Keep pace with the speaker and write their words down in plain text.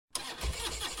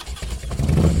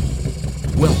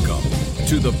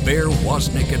to the Bear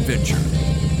Woznick adventure.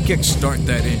 Kickstart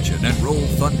that engine and roll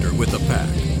thunder with the pack.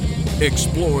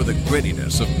 Explore the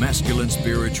grittiness of masculine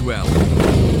spirituality.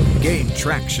 Gain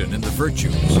traction in the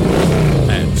virtues.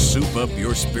 And soup up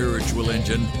your spiritual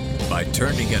engine by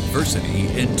turning adversity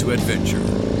into adventure.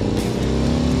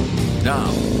 Now,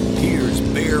 here's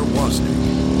Bear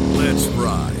Woznick. Let's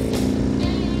ride.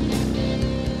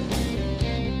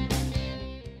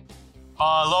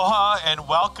 Aloha and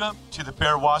welcome to the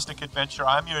Bear Woznick Adventure.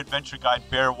 I'm your adventure guide,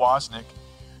 Bear Woznick.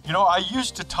 You know, I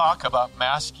used to talk about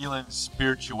masculine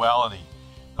spirituality,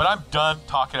 but I'm done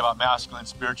talking about masculine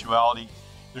spirituality.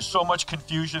 There's so much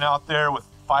confusion out there with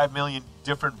 5 million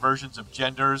different versions of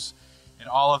genders and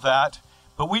all of that.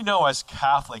 But we know as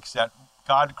Catholics that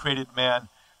God created men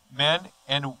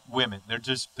and women.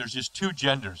 There's just two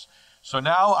genders. So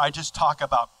now I just talk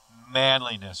about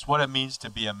manliness, what it means to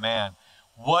be a man.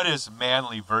 What is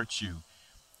manly virtue?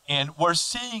 And we're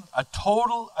seeing a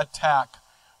total attack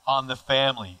on the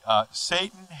family.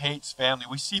 Satan hates family.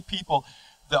 We see people,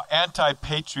 the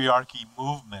anti-patriarchy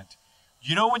movement.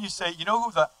 You know when you say, you know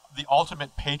who the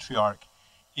ultimate patriarch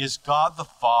is? God the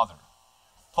Father.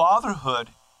 Fatherhood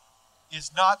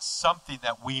is not something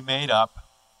that we made up,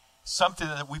 something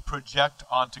that we project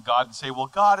onto God and say,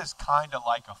 well, God is kind of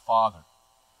like a father.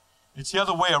 It's the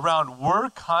other way around.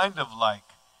 We're kind of like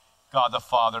God the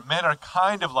Father. Men are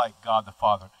kind of like God the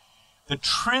Father. The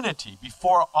Trinity,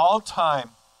 before all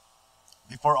time,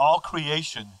 before all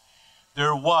creation,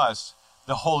 there was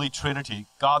the Holy Trinity.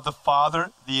 God the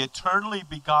Father, the eternally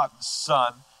begotten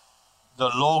Son, the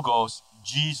Logos,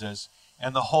 Jesus,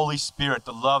 and the Holy Spirit,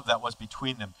 the love that was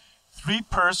between them. Three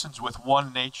persons with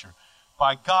one nature.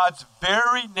 By God's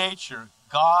very nature,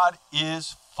 God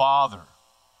is Father.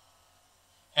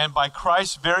 And by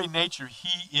Christ's very nature,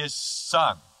 He is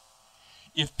Son.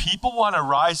 If people want to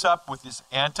rise up with this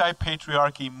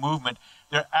anti-patriarchy movement,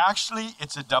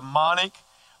 it's a demonic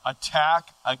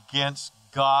attack against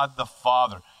God the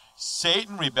Father.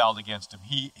 Satan rebelled against Him.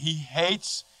 He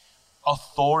hates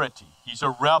authority. He's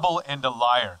a rebel and a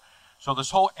liar. So this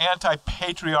whole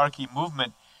anti-patriarchy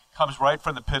movement comes right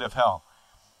from the pit of hell.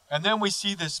 And then we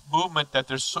see this movement that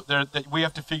that we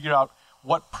have to figure out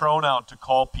what pronoun to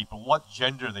call people, what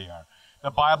gender they are. The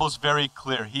Bible's very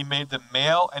clear. He made them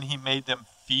male and He made them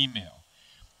female.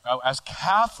 Now, as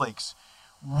Catholics,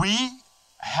 we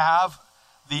have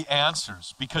the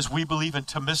answers because we believe in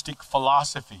Thomistic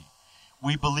philosophy.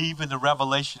 We believe in the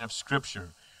revelation of Scripture.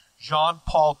 John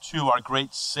Paul II, our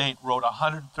great saint, wrote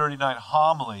 139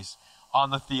 homilies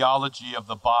on the theology of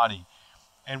the body.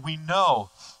 And we know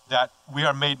that we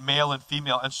are made male and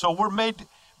female. And so we're made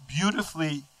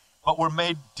beautifully, but we're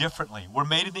made differently. We're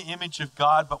made in the image of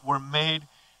God, but we're made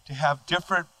to have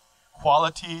different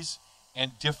qualities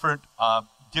and different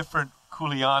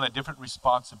kuleana, different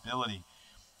responsibility.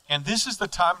 And this is the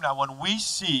time now when we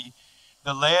see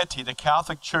the laity, the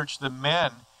Catholic Church, the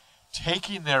men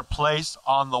taking their place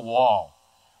on the wall,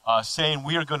 saying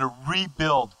we are going to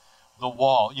rebuild the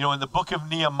wall. You know, in the book of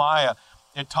Nehemiah,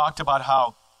 it talked about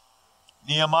how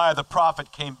Nehemiah the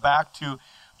prophet came back to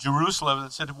Jerusalem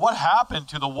and said, what happened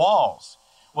to the walls?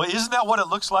 Well, isn't that what it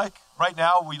looks like right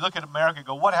now? We look at America and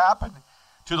go, what happened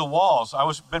to the walls?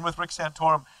 been with Rick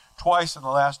Santorum twice in the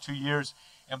last 2 years,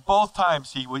 and both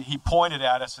times he pointed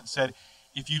at us and said,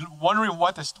 if you're wondering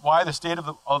why the state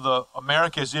of the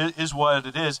America is what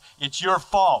it is, it's your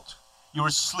fault. You were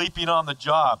sleeping on the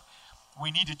job. We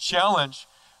need to challenge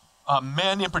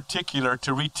men in particular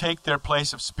to retake their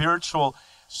place of spiritual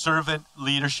servant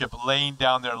leadership, laying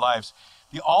down their lives.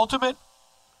 The ultimate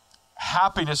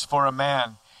happiness for a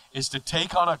man is to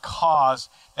take on a cause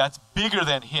that's bigger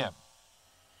than him,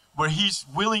 where he's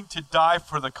willing to die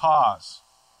for the cause,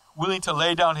 willing to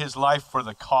lay down his life for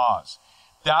the cause.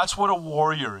 That's what a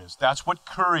warrior is. That's what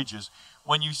courage is.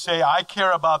 When you say, I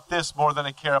care about this more than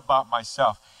I care about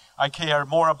myself. I care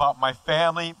more about my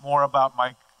family, more about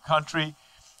my country,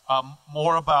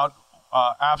 more about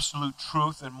absolute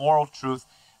truth and moral truth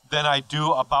than I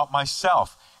do about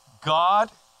myself. God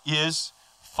is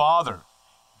Father.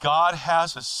 God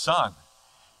has a Son.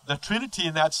 The Trinity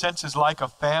in that sense is like a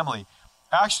family.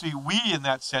 Actually, we in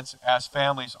that sense as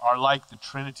families are like the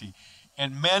Trinity.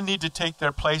 And men need to take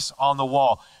their place on the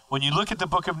wall. When you look at the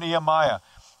book of Nehemiah,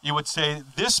 you would say,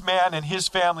 this man and his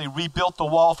family rebuilt the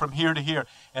wall from here to here.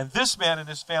 And this man and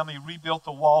his family rebuilt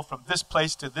the wall from this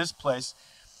place to this place.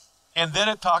 And then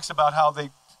it talks about how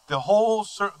the whole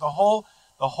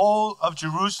of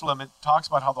Jerusalem, it talks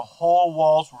about how the whole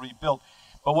walls were rebuilt.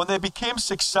 But when they became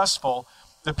successful,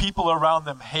 the people around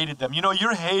them hated them. You know,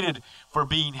 you're hated for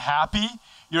being happy.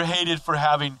 You're hated for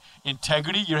having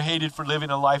integrity. You're hated for living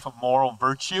a life of moral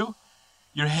virtue.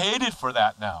 You're hated for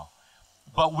that now.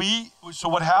 But so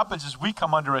what happens is we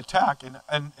come under attack.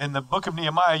 And in the book of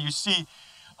Nehemiah, you see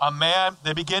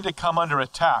they begin to come under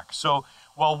attack. So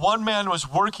while one man was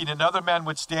working, another man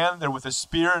would stand there with a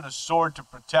spear and a sword to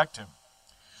protect him.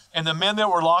 And the men that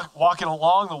were walking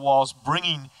along the walls,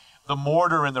 bringing the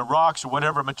mortar and the rocks or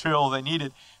whatever material they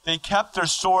needed, they kept their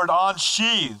sword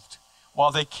unsheathed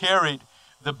while they carried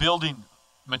the building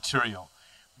material.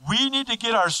 We need to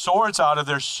get our swords out of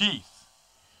their sheath.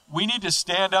 We need to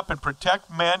stand up and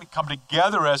protect men, come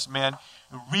together as men,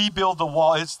 rebuild the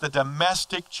wall. It's the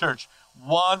domestic church,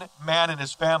 one man and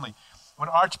his family. When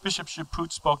Archbishop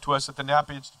Chaput spoke to us at the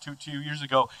Napa Institute 2 years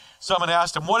ago, someone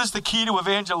asked him, what is the key to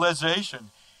evangelization?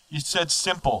 He said,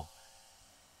 simple.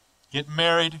 Get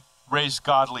married, raise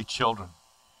godly children.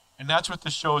 And that's what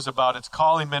this show is about. It's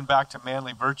calling men back to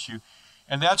manly virtue.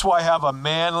 And that's why I have a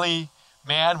manly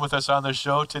man with us on the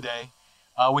show today.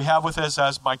 We have with us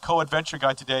as my co-adventure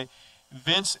guide today,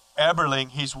 Vince Eberling.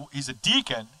 He's a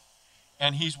deacon,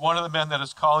 and he's one of the men that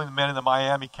is calling the men in the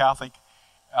Miami Catholic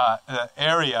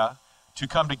area to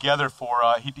come together for,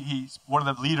 he's one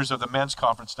of the leaders of the men's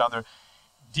conference down there.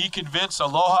 Deacon Vince,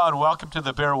 aloha and welcome to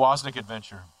the Bear Woznick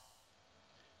Adventure.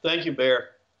 Thank you, Bear.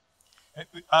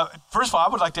 First of all, I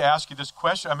would like to ask you this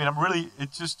question. I mean,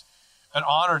 it's just an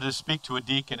honor to speak to a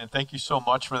deacon, and thank you so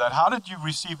much for that. How did you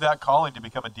receive that calling to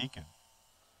become a deacon?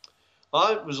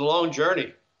 It was a long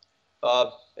journey.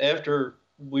 After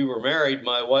we were married,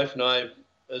 my wife and I,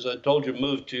 as I told you,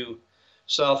 moved to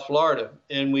South Florida,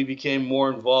 and we became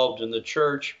more involved in the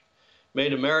church,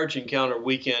 made a marriage encounter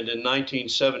weekend in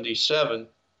 1977,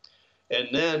 and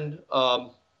then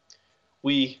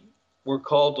we were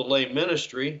called to lay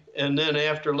ministry, and then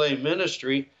after lay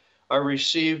ministry, I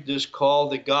received this call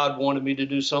that God wanted me to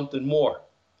do something more.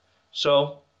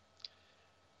 So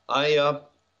I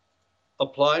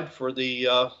applied for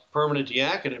the permanent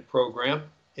diaconate program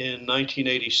in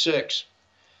 1986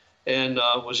 and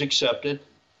was accepted,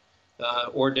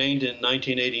 ordained in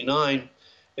 1989,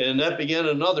 and that began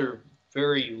another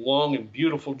very long and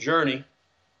beautiful journey,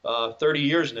 30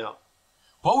 years now.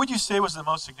 What would you say was the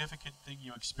most significant thing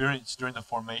you experienced during the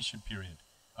formation period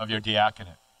of your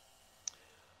diaconate?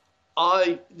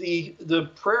 The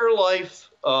prayer life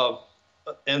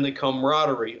and the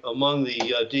camaraderie among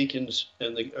the deacons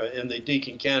and the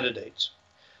deacon candidates.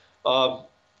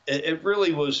 It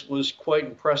really was quite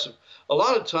impressive. A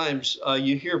lot of times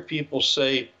you hear people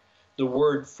say the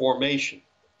word formation,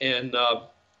 and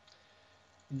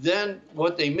then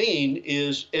what they mean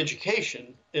is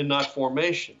education and not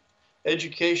formation.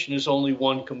 Education is only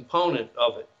one component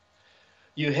of it.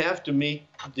 You have to meet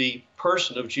the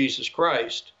person of Jesus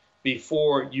Christ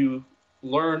before you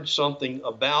learn something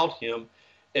about him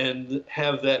and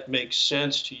have that make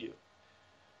sense to you.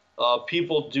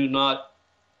 People do not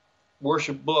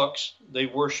worship books, they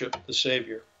worship the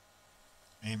Savior.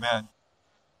 Amen.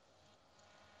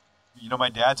 You know,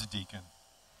 my dad's a deacon.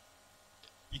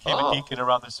 He became a deacon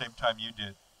around the same time you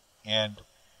did. And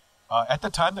at the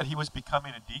time that he was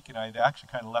becoming a deacon, I'd actually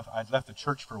I'd left the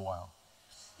church for a while.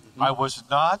 Mm-hmm. I was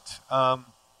not,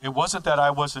 it wasn't that I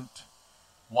wasn't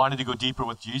wanting to go deeper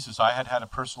with Jesus. I had had a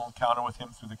personal encounter with him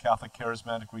through the Catholic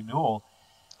Charismatic Renewal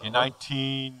in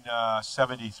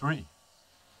 1973. Wow.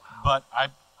 But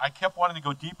I kept wanting to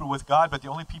go deeper with God, but the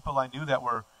only people I knew that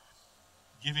were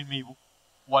giving me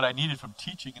what I needed from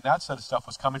teaching and that sort of stuff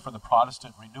was coming from the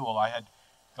Protestant Renewal. I had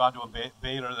gone to a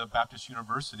Baylor, the Baptist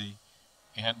University,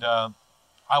 and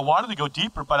I wanted to go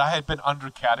deeper, but I had been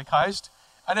under-catechized.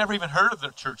 I never even heard of the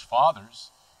church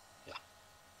fathers. Yeah.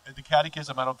 The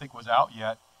catechism, I don't think, was out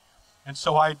yet. And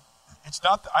so I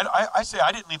say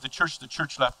I didn't leave the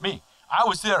church left me. I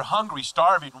was there hungry,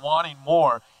 starving, wanting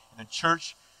more. And the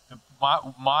church,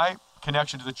 my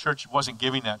connection to the church wasn't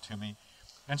giving that to me.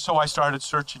 And so I started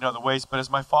searching other ways. But as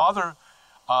my father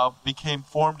became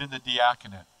formed in the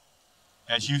diaconate,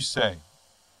 as you say,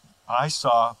 I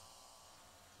saw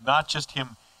not just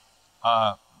him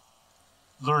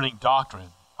learning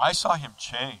doctrine. I saw him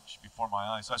change before my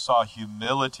eyes. I saw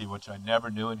humility, which I never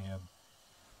knew in him.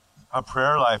 A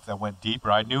prayer life that went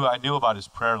deeper. I knew about his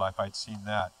prayer life. I'd seen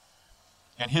that.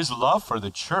 And his love for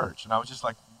the church. And I was just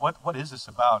like, what is this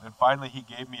about? And finally he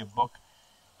gave me a book,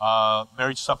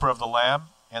 Marriage Supper of the Lamb,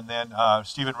 and then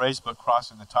Stephen Ray's book,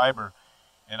 Crossing the Tiber,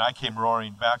 and I came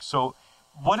roaring back. So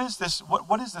what is this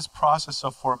process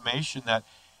of formation that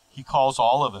he calls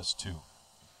all of us to?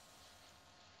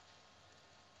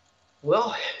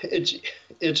 Well,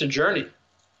 it's a journey.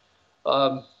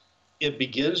 It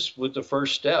begins with the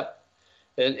first step.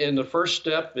 And the first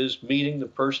step is meeting the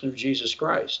person of Jesus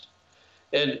Christ.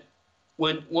 And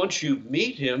once you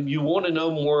meet him, you want to know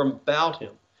more about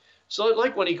him. So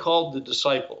like when he called the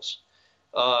disciples,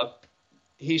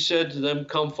 he said to them,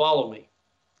 "Come follow me."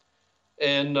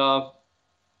 And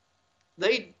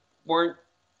they weren't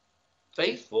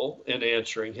faithful in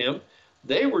answering him.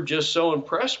 They were just so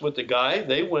impressed with the guy,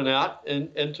 they went out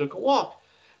and took a walk.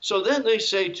 So then they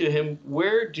say to him,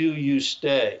 "Where do you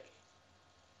stay?"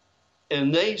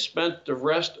 And they spent the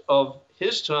rest of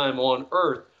his time on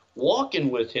earth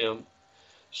walking with him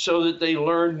so that they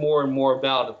learned more and more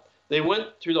about him. They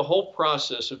went through the whole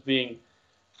process of being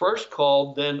first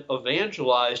called, then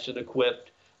evangelized and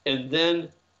equipped, and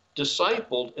then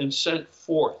discipled and sent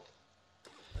forth.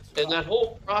 And that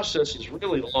whole process is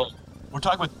really long. We're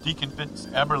talking with Deacon Vince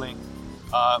Eberling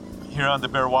here on the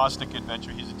Bear Woznick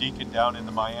Adventure. He's a deacon down in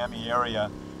the Miami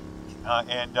area,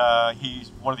 and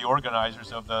he's one of the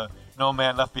organizers of the No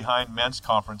Man Left Behind Men's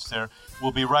Conference there.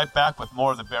 We'll be right back with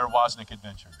more of the Bear Woznick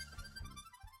Adventure.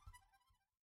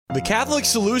 The Catholic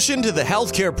solution to the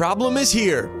healthcare problem is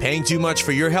here. Paying too much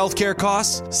for your healthcare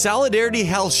costs? Solidarity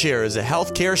Health Share is a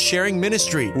healthcare sharing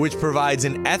ministry which provides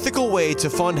an ethical way to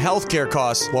fund healthcare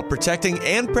costs while protecting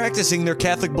and practicing their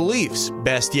Catholic beliefs.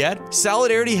 Best yet,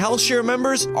 Solidarity Health Share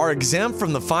members are exempt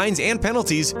from the fines and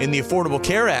penalties in the Affordable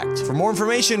Care Act. For more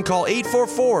information, call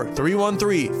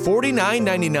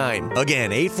 844-313-4999.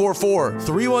 Again,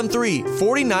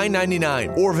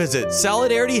 844-313-4999 or visit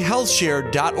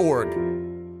solidarityhealthshare.org.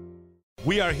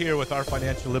 We are here with our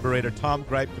financial liberator, Tom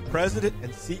Gripe, the president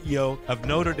and CEO of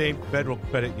Notre Dame Federal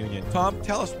Credit Union. Tom,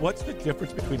 tell us, what's the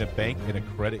difference between a bank and a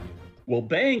credit union? Well,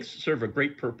 banks serve a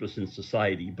great purpose in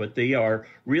society, but they are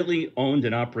really owned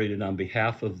and operated on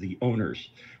behalf of the owners,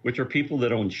 which are people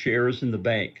that own shares in the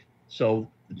bank. So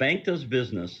the bank does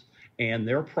business, and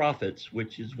their profits,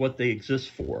 which is what they exist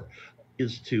for,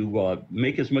 is to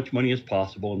make as much money as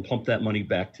possible and pump that money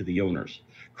back to the owners.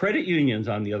 Credit unions,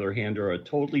 on the other hand, are a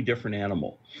totally different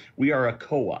animal. We are a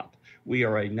co-op. We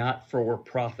are a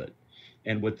not-for-profit.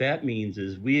 And what that means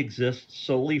is we exist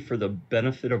solely for the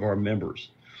benefit of our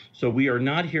members. So we are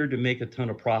not here to make a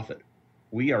ton of profit.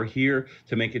 We are here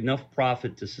to make enough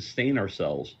profit to sustain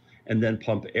ourselves and then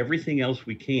pump everything else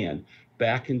we can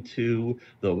back into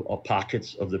the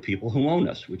pockets of the people who own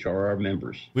us, which are our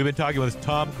members. We've been talking with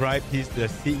Tom Gripe. He's the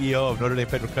CEO of Notre Dame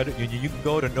Federal Credit Union. You can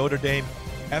go to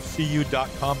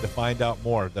NotreDameFCU.com to find out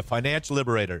more. The Financial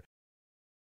Liberator.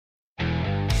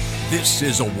 This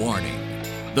is a warning.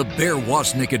 The Bear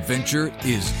Woznick Adventure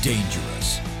is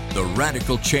dangerous. The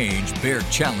radical change Bear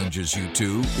challenges you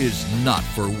to is not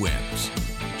for wimps.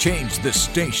 Change this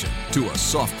station to a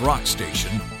soft rock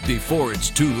station before it's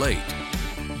too late.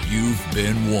 You've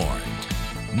been warned.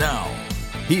 Now,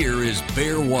 here is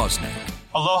Bear Woznick.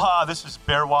 Aloha, this is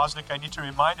Bear Woznick. I need to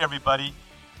remind everybody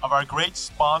of our great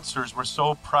sponsors. We're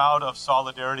so proud of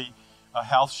Solidarity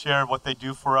Health Share, what they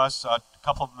do for us. A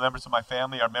couple of members of my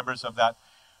family are members of that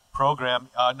program.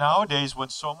 Nowadays, when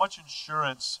so much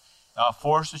insurance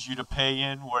forces you to pay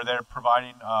in where they're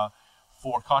providing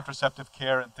for contraceptive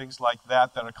care and things like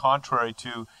that that are contrary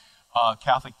to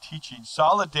Catholic teaching,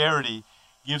 Solidarity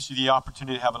gives you the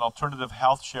opportunity to have an alternative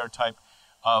health share type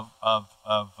of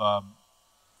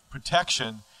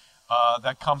protection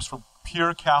that comes from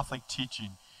pure Catholic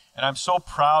teaching. And I'm so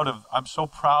proud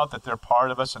that they're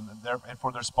part of us and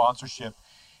for their sponsorship.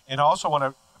 And I also want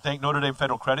to thank Notre Dame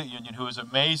Federal Credit Union, who is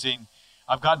amazing.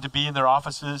 I've gotten to be in their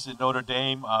offices in Notre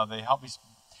Dame. They helped me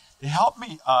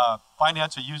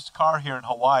finance a used car here in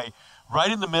Hawaii, right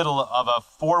in the middle of a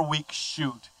 4-week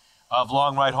shoot of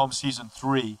Long Ride Home Season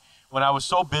 3, when I was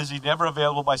so busy, never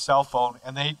available by cell phone.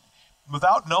 And they,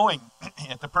 without knowing,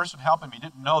 the person helping me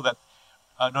didn't know that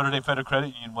Notre Dame Federal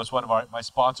Credit Union was one of my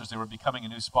sponsors. They were becoming a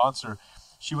new sponsor.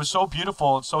 She was so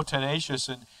beautiful and so tenacious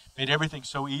and made everything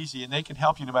so easy. And they can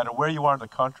help you no matter where you are in the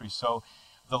country. So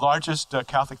the largest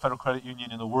Catholic Federal Credit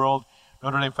Union in the world,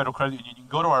 Notre Dame Federal Credit Union. You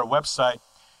can go to our website,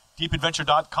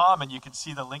 deepadventure.com, and you can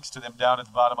see the links to them down at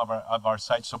the bottom of our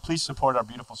site. So please support our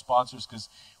beautiful sponsors, because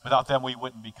without them we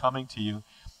wouldn't be coming to you.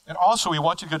 And also, we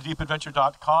want you to go to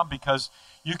deepadventure.com because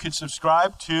you can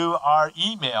subscribe to our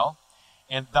email,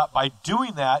 and that by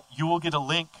doing that, you will get a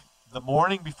link the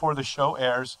morning before the show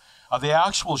airs of the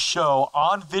actual show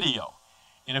on video.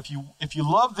 And if you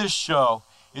love this show,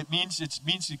 it means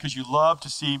because you want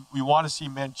to see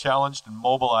men challenged and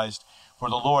mobilized for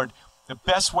the Lord. The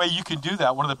best way you can do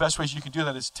that, one of the best ways you can do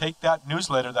that, is take that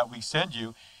newsletter that we send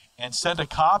you and send a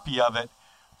copy of it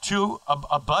to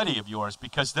a buddy of yours,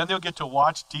 because then they'll get to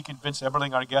watch Deacon Vince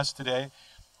Eberling, our guest today,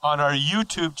 on our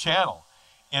YouTube channel.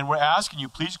 And we're asking you,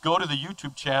 please go to the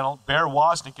YouTube channel, Bear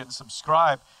Woznick, and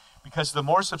subscribe, because the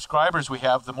more subscribers we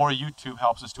have, the more YouTube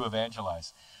helps us to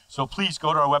evangelize. So please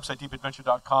go to our website,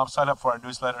 deepadventure.com, sign up for our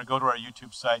newsletter, go to our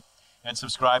YouTube site, and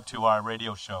subscribe to our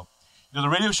radio show. The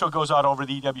radio show goes out over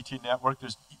the EWT network.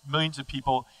 There's millions of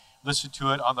people listen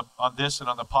to it on this and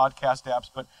on the podcast apps,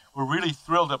 but we're really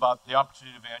thrilled about the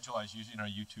opportunity to evangelize using our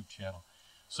YouTube channel.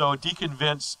 So Deacon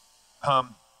Vince, I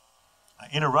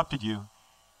interrupted you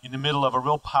in the middle of a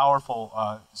real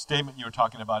powerful statement you were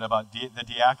talking about the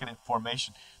diaconate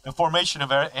formation, the formation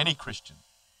of any Christian.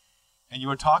 And you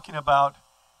were talking about,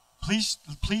 please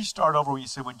start over where you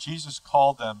said when Jesus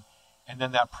called them, and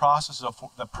then that process of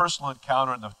the personal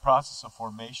encounter and the process of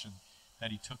formation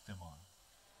that he took them on.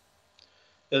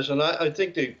 Yes, and I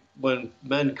think that when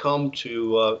men come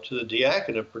to the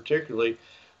diaconate particularly,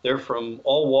 they're from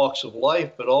all walks of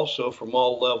life, but also from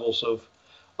all levels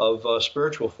of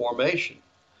spiritual formation.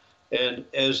 And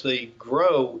as they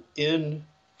grow in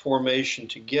formation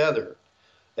together,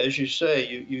 as you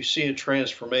say, you see a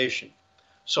transformation.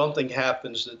 Something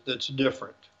happens that's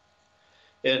different.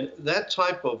 And that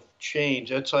type of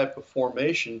change, that type of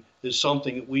formation is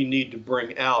something that we need to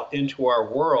bring out into our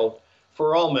world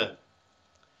for all men.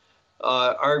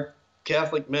 Our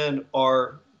Catholic men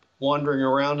are wandering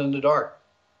around in the dark,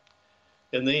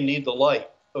 and they need the light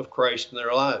of Christ in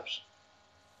their lives.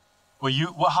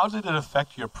 Well, how did it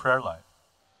affect your prayer life?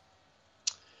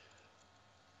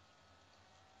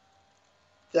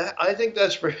 I think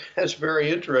that's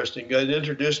very interesting. It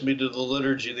introduced me to the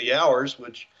Liturgy of the Hours,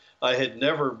 which I had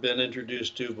never been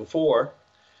introduced to before.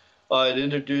 It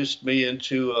introduced me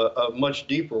into a much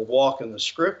deeper walk in the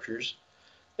Scriptures.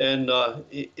 And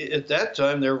at that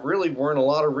time, there really weren't a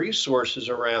lot of resources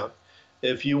around.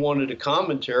 If you wanted a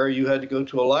commentary, you had to go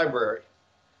to a library.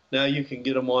 Now you can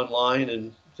get them online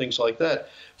and things like that.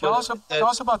 Tell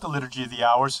us about the Liturgy of the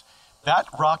Hours. That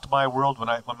rocked my world when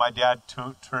my dad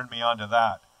turned me on to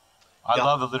that. I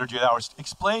love the Liturgy of the Hours.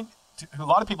 Explain. A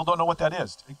lot of people don't know what that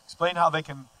is. Explain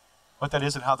what that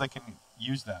is and how they can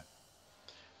use that.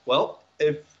 Well,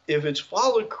 if it's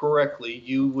followed correctly,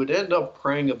 you would end up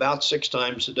praying about 6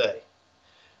 times a day.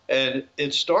 And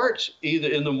it starts either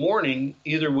in the morning,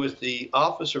 either with the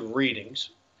Office of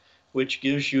Readings, which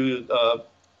gives you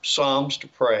Psalms to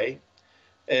pray,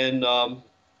 and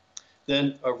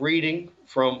then a reading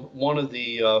from one of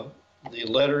the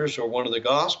letters or one of the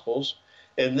Gospels,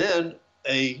 and then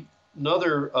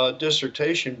another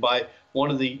dissertation by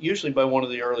usually by one of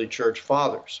the early church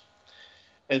fathers.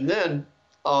 And then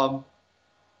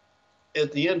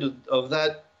at the end of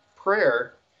that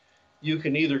prayer, you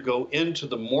can either go into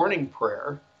the morning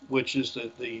prayer, which is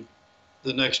the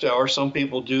next hour. Some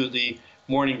people do the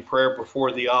morning prayer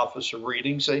before the Office of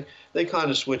Readings. They kind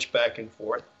of switch back and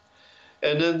forth.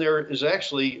 And then there is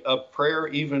actually a prayer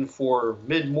even for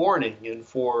mid-morning and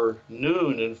for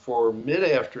noon and for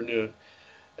mid-afternoon,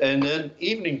 and then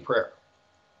evening prayer.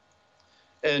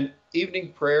 And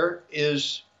evening prayer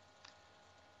is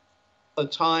a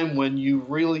time when you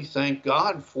really thank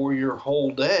God for your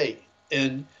whole day.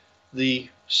 And the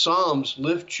Psalms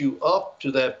lift you up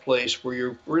to that place where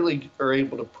you really are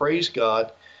able to praise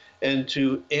God and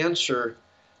to answer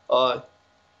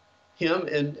Him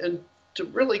and to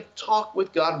really talk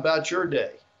with God about your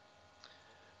day.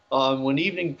 When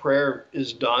evening prayer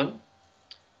is done,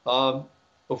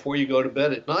 before you go to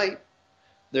bed at night,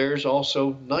 there's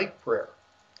also night prayer.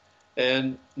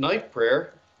 And night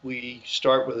prayer, we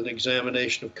start with an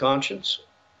examination of conscience.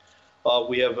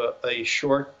 We have a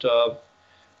short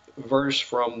verse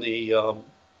from the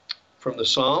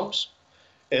Psalms,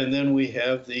 and then we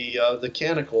have the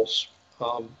canticles.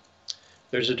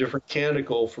 There's a different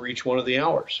canticle for each one of the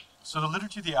hours. So the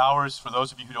Liturgy of the Hours, for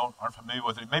those of you who aren't familiar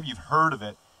with it, maybe you've heard of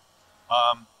it.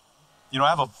 I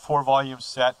have a 4-volume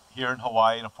set here in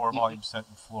Hawaii and a 4-volume set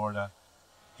in Florida,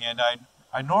 and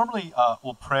I normally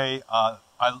will pray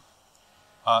the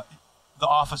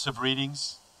Office of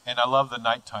Readings, and I love the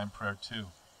nighttime prayer too.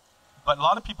 But a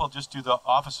lot of people just do the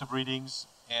Office of Readings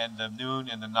and the noon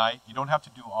and the night. You don't have to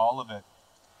do all of it.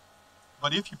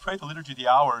 But if you pray the Liturgy of the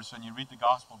Hours and you read the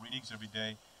Gospel readings every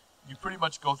day, you pretty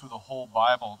much go through the whole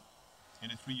Bible in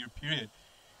a 3-year period.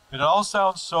 But it all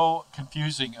sounds so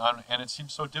confusing, and it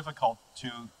seems so difficult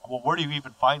where do you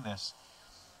even find this?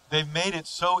 They've made it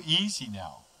so easy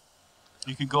now.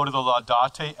 You can go to the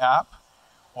Laudate app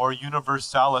or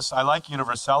Universalis. I like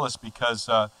Universalis because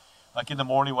like in the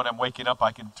morning when I'm waking up,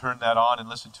 I can turn that on and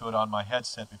listen to it on my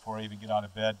headset before I even get out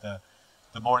of bed,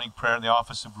 the morning prayer in the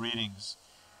Office of Readings.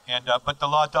 And but the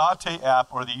Laudate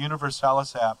app or the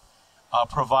Universalis app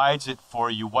provides it for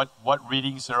you, what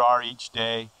readings there are each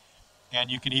day, and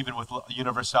you can even with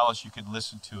Universalis, you can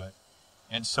listen to it.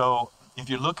 And so if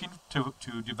you're looking to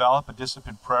develop a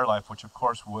disciplined prayer life, which of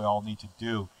course we all need to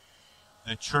do,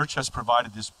 the church has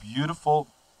provided this beautiful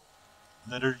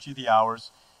Liturgy of the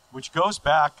Hours, which goes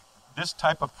back this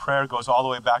type of prayer goes all the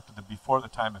way back to before the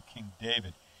time of King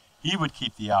David. He would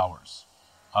keep the hours.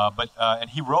 And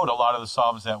he wrote a lot of the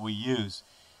Psalms that we use.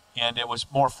 And it was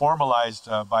more formalized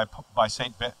by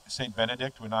Saint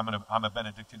Benedict, when I'm a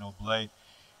Benedictine Oblate,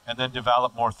 and then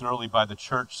developed more thoroughly by the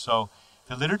church. So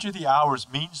the Liturgy of the Hours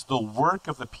means the work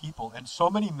of the people. And so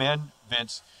many men,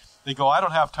 Vince, they go, I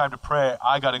don't have time to pray,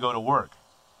 I got to go to work.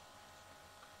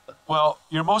 Well,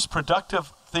 your most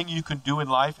productive thing you can do in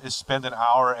life is spend an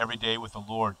hour every day with the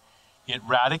Lord. It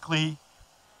radically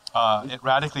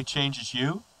changes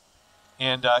you,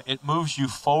 and it moves you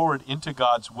forward into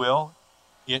God's will.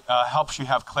 It helps you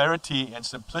have clarity and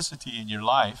simplicity in your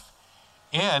life.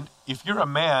 And if you're a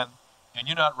man and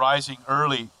you're not rising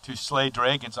early to slay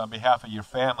dragons on behalf of your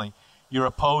family, you're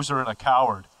a poser and a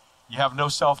coward. You have no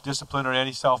self-discipline or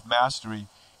any self-mastery,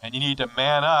 and you need to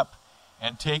man up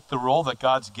and take the role that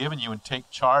God's given you and take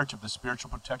charge of the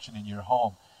spiritual protection in your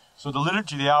home. So the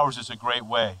Liturgy of the Hours is a great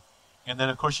way. And then,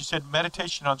 of course, you said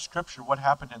meditation on Scripture. What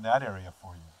happened in that area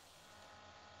for you?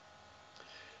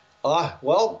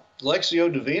 Well,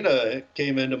 Lectio Divina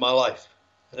came into my life,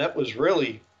 and that was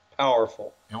really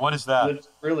powerful. And what is that?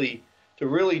 To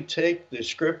really take the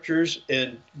Scriptures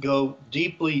and go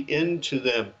deeply into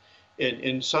them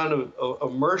and sort of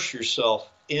immerse yourself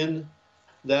in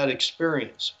that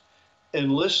experience.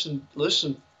 And listen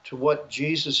to what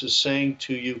Jesus is saying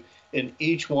to you in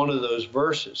each one of those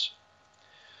verses.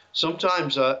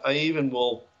 Sometimes I even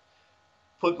will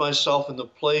put myself in the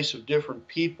place of different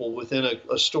people within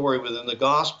a story within the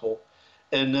gospel,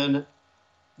 and then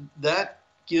that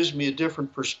gives me a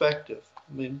different perspective.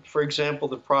 I mean, for example,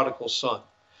 the prodigal son.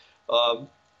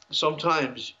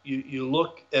 Sometimes you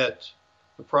look at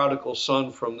the prodigal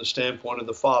son from the standpoint of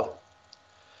the father.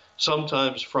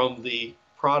 Sometimes from the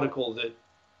prodigal that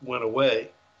went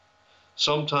away,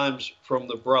 sometimes from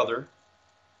the brother,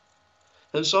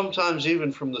 and sometimes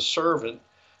even from the servant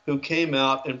who came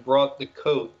out and brought the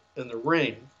coat and the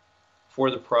ring for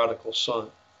the prodigal son.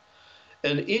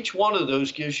 And each one of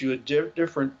those gives you a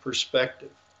different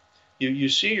perspective. You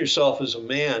see yourself as a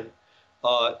man,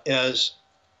 as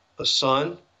a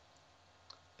son,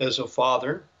 as a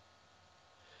father,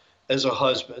 as a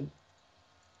husband,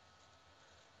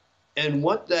 and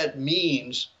what that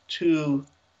means to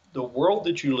the world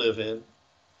that you live in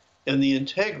and the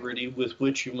integrity with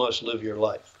which you must live your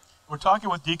life. We're talking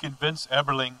with Deacon Vince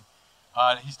Eberling.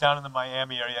 He's down in the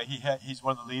Miami area. He's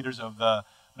one of the leaders of the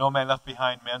No Man Left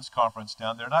Behind Men's Conference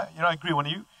down there. And I agree. When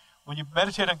you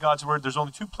meditate on God's Word, there's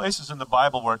only two places in the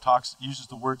Bible where it uses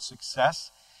the word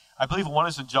success. I believe one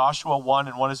is in Joshua 1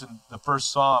 and one is in the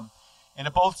first Psalm. And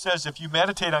it both says if you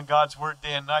meditate on God's Word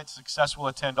day and night, success will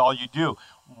attend all you do.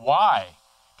 Why?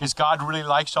 Because God really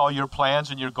likes all your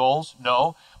plans and your goals?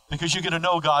 No, because you're going to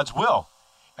know God's will.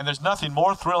 And there's nothing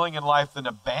more thrilling in life than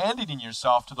abandoning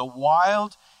yourself to the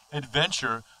wild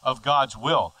adventure of God's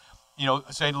will.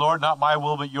 Saying, Lord, not my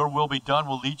will, but your will be done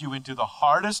will lead you into the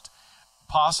hardest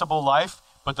possible life,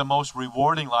 but the most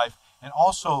rewarding life. And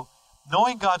also,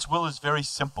 knowing God's will is very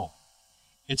simple.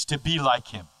 It's to be like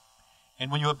Him.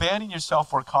 And when you abandon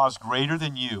yourself for a cause greater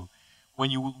than you,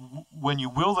 when you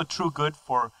will the true good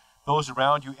for those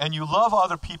around you, and you love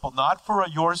other people, not for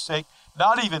your sake,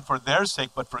 not even for their sake,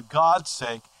 but for God's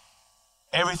sake,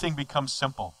 everything becomes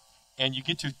simple. And you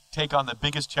get to take on the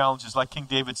biggest challenges. Like King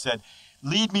David said,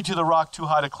 lead me to the rock too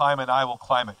high to climb, and I will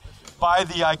climb it. By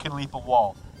thee I can leap a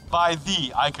wall. By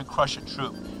thee I can crush a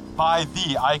troop. By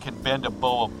thee I can bend a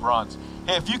bow of bronze.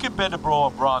 Hey, if you can bend a bow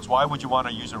of bronze, why would you want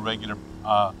to use a regular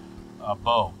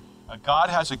bow? God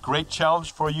has a great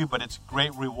challenge for you, but it's a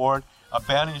great reward.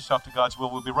 Abandon yourself to God's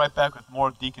will. We'll be right back with more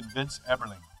of Deacon Vince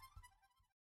Eberling.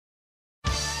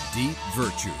 Deep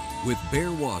Virtue with Bear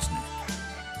Woznick.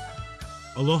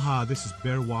 Aloha, this is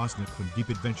Bear Woznick from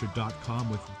deepadventure.com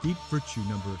with Deep Virtue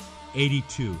number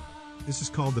 82. This is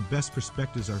called The Best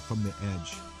Perspectives Are From the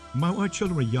Edge. My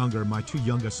children were younger, my two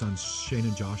youngest sons, Shane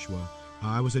and Joshua.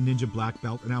 I was a ninja black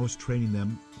belt, and I was training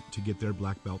them to get their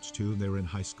black belts too. They were in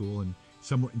high school and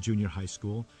somewhat in junior high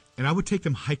school. And I would take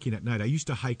them hiking at night. I used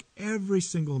to hike every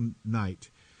single night,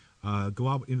 go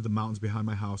out into the mountains behind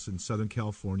my house in Southern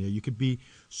California. You could be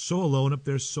so alone up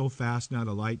there, so fast, not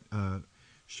a light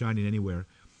shining anywhere.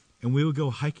 And we would go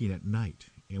hiking at night,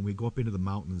 and we'd go up into the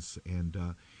mountains, and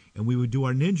we would do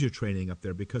our ninja training up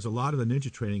there, because a lot of the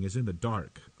ninja training is in the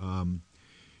dark. In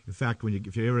fact,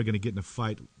 if you're ever going to get in a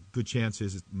fight, good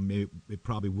chances it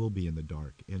probably will be in the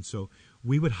dark. And so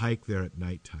we would hike there at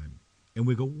nighttime. And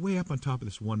we go way up on top of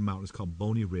this one mountain. It's called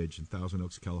Boney Ridge in Thousand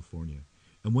Oaks, California.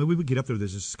 And when we would get up there,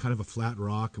 there's this kind of a flat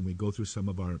rock, and we'd go through some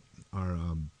of our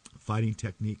fighting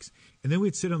techniques. And then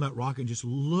we'd sit on that rock and just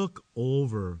look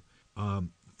over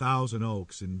Thousand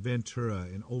Oaks and Ventura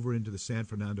and over into the San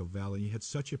Fernando Valley. You had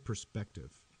such a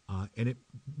perspective. And it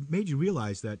made you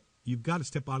realize that you've got to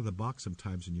step out of the box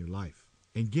sometimes in your life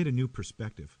and get a new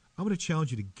perspective. I want to challenge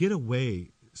you to get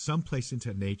away someplace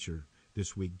into nature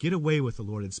this week. Get away with the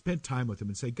Lord and spend time with Him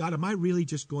and say, God, am I really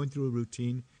just going through a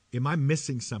routine? Am I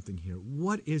missing something here?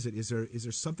 What is it? Is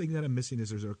there something that I'm missing?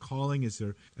 Is there a calling? Is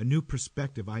there a new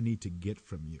perspective I need to get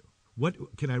from you?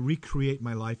 What can I recreate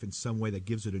my life in some way that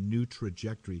gives it a new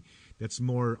trajectory that's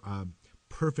more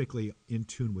perfectly in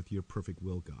tune with your perfect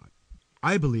will, God?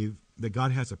 I believe that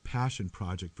God has a passion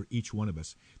project for each one of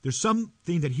us. There's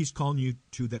something that He's calling you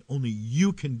to that only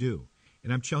you can do.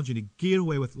 And I'm challenging you to get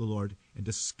away with the Lord and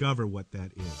discover what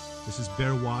that is. This is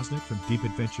Bear Woznick from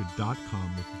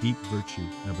deepadventure.com with Deep Virtue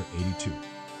number 82.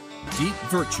 Deep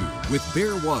Virtue with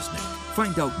Bear Woznick.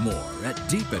 Find out more at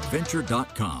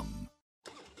deepadventure.com.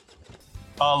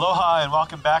 Aloha and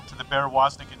welcome back to the Bear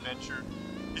Woznick Adventure.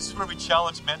 This is where we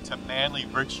challenge men to manly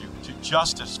virtue, to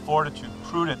justice, fortitude,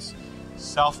 prudence,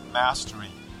 self-mastery,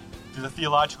 to the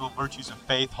theological virtues of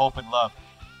faith, hope, and love.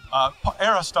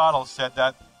 Aristotle said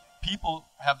that people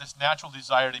have this natural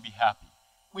desire to be happy.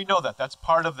 We know that. That's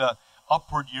part of the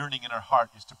upward yearning in our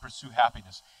heart, is to pursue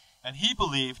happiness. And he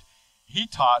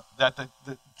taught that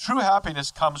the true happiness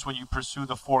comes when you pursue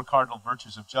the four cardinal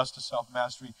virtues of justice,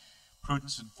 self-mastery,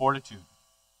 prudence, and fortitude.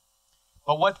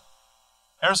 But what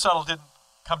Aristotle didn't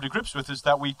come to grips with is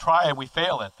that we try and we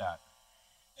fail at that.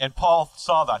 And Paul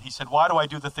saw that. He said, why do I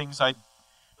do the things I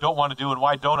don't want to do, and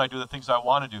why don't I do the things I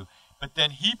want to do? But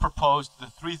then he proposed the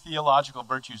three theological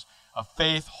virtues of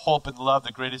faith, hope, and love,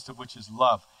 the greatest of which is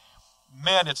love.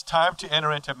 Men, it's time to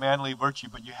enter into manly virtue,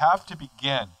 but you have to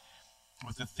begin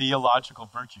with the theological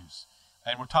virtues.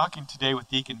 And we're talking today with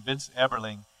Deacon Vince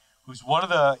Eberling, who's one of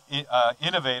the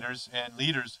innovators and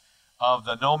leaders of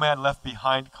the No Man Left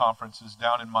Behind conferences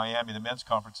down in Miami, the men's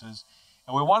conferences.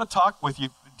 And we want to talk with you,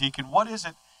 Deacon. What is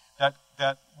it that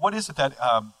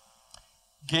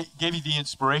gave you the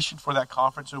inspiration for that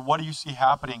conference, and what do you see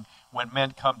happening when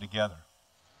men come together?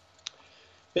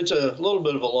 It's a little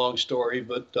bit of a long story,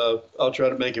 but I'll try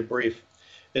to make it brief.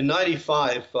 In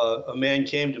 '95, a man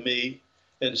came to me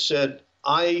and said,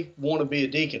 I want to be a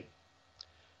deacon.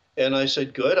 And I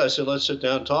said, good. I said, let's sit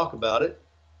down and talk about it.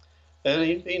 And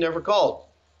he never called.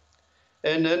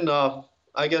 And then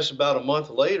I guess about a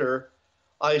month later,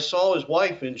 I saw his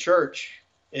wife in church,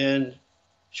 and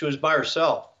she was by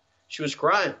herself. She was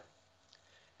crying.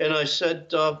 And I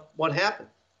said, what happened?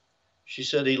 She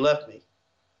said, he left me.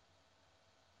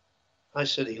 I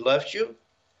said, he left you?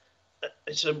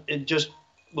 I said, it just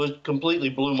completely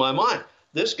blew my mind.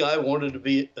 This guy wanted to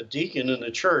be a deacon in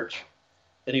the church,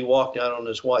 and he walked out on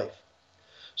his wife.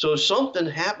 So something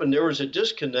happened. There was a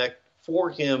disconnect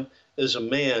for him as a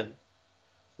man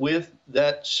with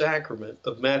that sacrament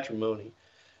of matrimony,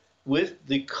 with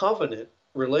the covenant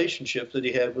relationship that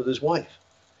he had with his wife.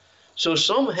 So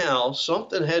somehow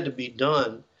something had to be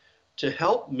done to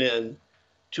help men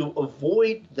to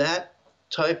avoid that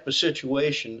type of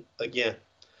situation again.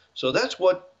 So that's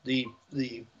what the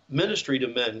ministry to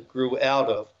men grew out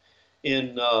of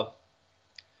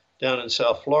down in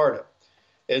South Florida.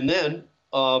 And then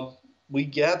we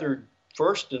gathered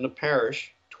first in a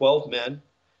parish, 12 men,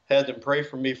 had them pray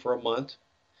for me for a month,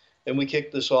 and we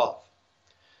kicked this off.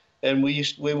 And we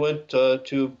went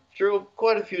through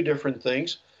quite a few different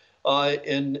things.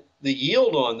 And the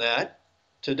yield on that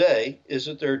today is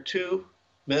that there are 2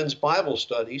 men's Bible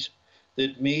studies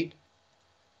that meet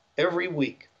every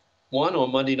week. One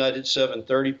on Monday night at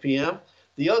 7:30 p.m.,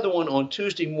 the other one on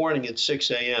Tuesday morning at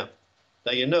 6 a.m.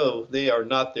 Now, you know they are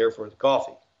not there for the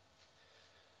coffee.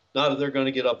 Not that they're going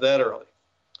to get up that early.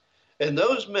 And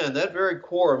those men, that very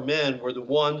core of men, were the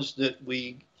ones that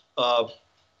we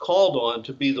called on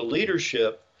to be the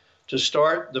leadership to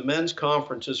start the men's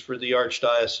conferences for the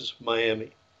Archdiocese of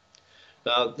Miami.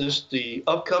 Now, the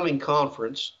upcoming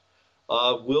conference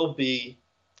will be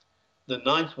the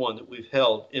 9th one that we've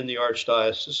held in the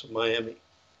Archdiocese of Miami.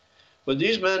 But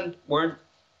these men weren't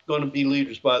going to be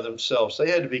leaders by themselves. They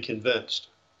had to be convinced.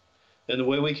 And the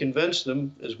way we convinced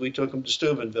them is we took them to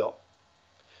Steubenville.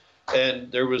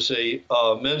 And there was a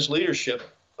men's leadership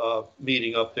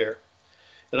meeting up there.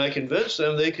 And I convinced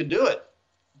them they could do it,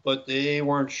 but they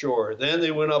weren't sure. Then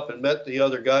they went up and met the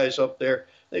other guys up there.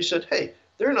 They said, hey,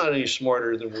 they're not any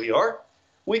smarter than we are.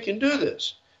 We can do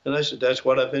this. And I said, that's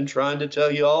what I've been trying to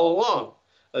tell you all along.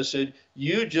 I said,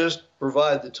 you just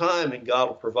provide the time and God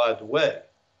will provide the way.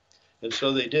 And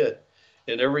so they did.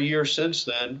 And every year since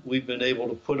then, we've been able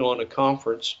to put on a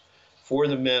conference for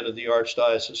the men of the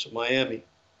Archdiocese of Miami.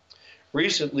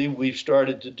 Recently, we've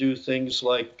started to do things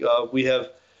like we have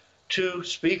two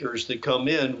speakers that come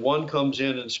in. One comes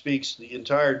in and speaks the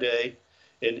entire day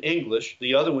in English.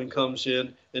 The other one comes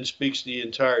in and speaks the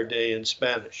entire day in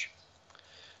Spanish.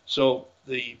 So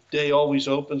the day always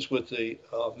opens with the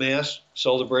Mass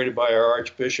celebrated by our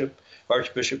Archbishop,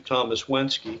 Archbishop Thomas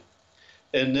Wensky.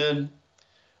 And then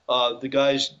the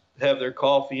guys have their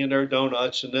coffee and their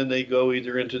donuts, and then they go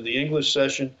either into the English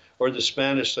session or the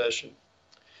Spanish session.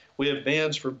 We have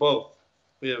bands for both.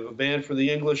 We have a band for the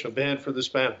English, a band for the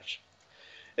Spanish.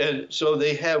 And so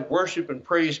they have worship and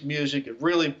praise music. It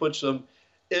really puts them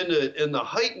in the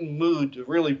heightened mood to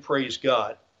really praise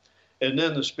God. And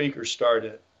then the speakers start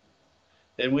in.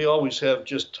 And we always have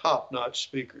just top-notch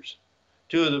speakers.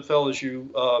 Two of the fellows you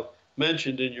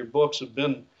mentioned in your books have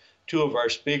been two of our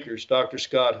speakers, Dr.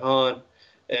 Scott Hahn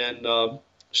and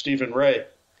Stephen Ray.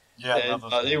 Yeah, and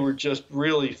they were just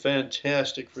really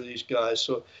fantastic for these guys.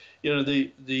 So, you know, the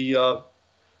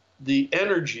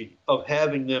energy of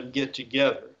having them get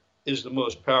together is the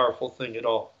most powerful thing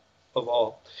of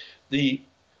all. The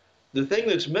thing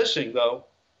that's missing, though,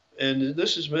 and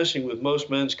this is missing with most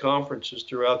men's conferences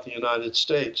throughout the United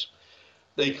States,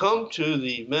 they come to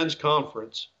the men's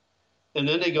conference and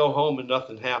then they go home and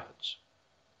nothing happens.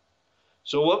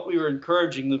 So what we were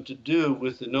encouraging them to do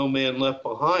with the No Man Left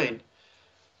Behind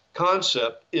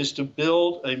concept is to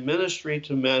build a ministry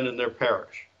to men in their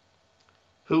parish.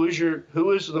 Who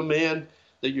is the man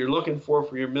that you're looking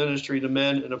for your ministry to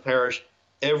men in a parish?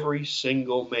 Every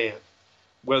single man,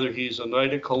 whether he's a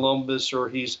Knight of Columbus or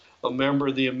he's a member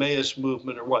of the Emmaus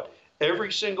movement or what.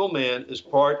 Every single man is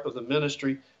part of the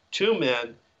ministry to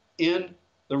men in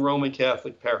the Roman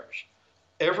Catholic parish.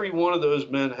 Every one of those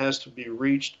men has to be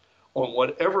reached on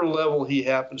whatever level he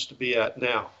happens to be at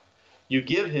now. You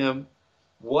give him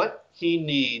what he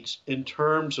needs in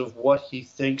terms of what he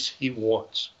thinks he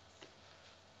wants.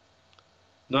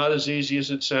 Not as easy as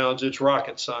it sounds. It's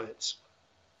rocket science.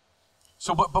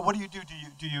 So, but what do you do?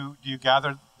 Do you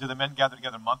gather? Do the men gather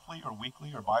together monthly or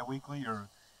weekly or biweekly, or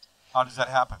how does that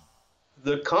happen?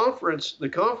 The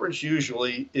conference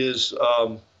usually is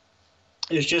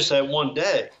just that one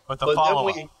day. But then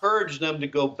we encourage them to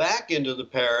go back into the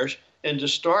parish and to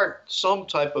start some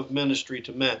type of ministry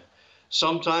to men.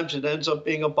 Sometimes it ends up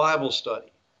being a Bible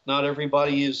study. Not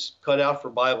everybody is cut out for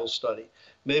Bible study.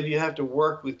 Maybe you have to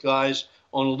work with guys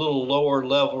on a little lower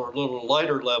level or a little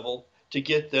lighter level to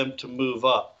get them to move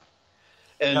up.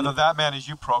 And the That Man Is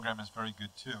You program is very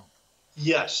good too.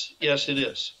 Yes, it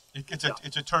is.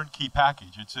 It's a turnkey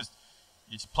package.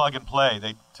 It's plug and play.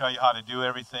 They tell you how to do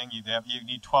everything. You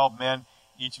need 12 men.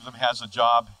 Each of them has a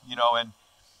job, and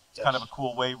it's kind of a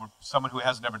cool way where someone who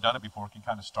has never done it before can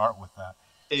kind of start with that.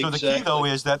 Exactly. So the key, though,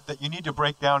 is that you need to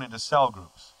break down into cell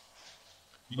groups.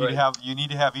 You need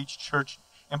to have each church.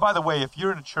 And by the way, if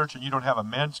you're in a church and you don't have a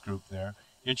men's group there,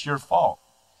 it's your fault.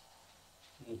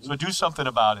 Mm-hmm. So do something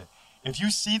about it. If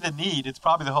you see the need, it's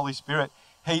probably the Holy Spirit.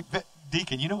 Hey,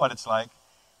 Deacon, you know what it's like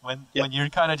when you're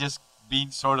kind of just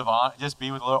being sort of just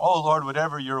being with the Lord. Oh, Lord,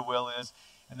 whatever your will is.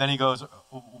 And then he goes,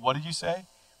 what did you say?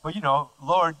 Well,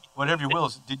 Lord, whatever your will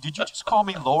is. Did you just call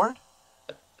me Lord?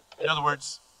 In other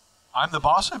words, I'm the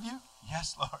boss of you?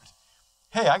 Yes, Lord.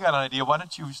 Hey, I got an idea. Why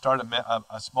don't you start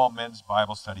a small men's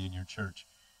Bible study in your church?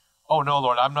 Oh, no,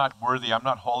 Lord, I'm not worthy. I'm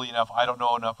not holy enough. I don't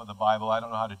know enough of the Bible. I don't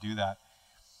know how to do that.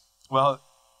 Well,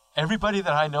 everybody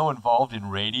that I know involved in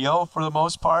radio for the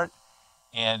most part,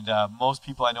 and most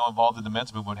people I know involved in the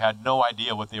men's movement had no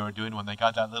idea what they were doing when they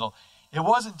got that little. It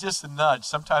wasn't just a nudge.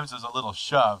 Sometimes it was a little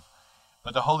shove.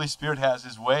 But the Holy Spirit has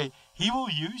his way. He will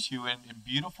use you in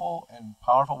beautiful and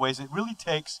powerful ways. It really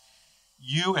takes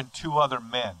you and two other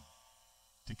men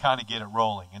to kind of get it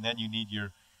rolling. And then you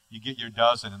get your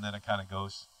dozen, and then it kind of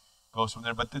goes from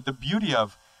there. But the beauty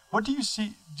of, what do you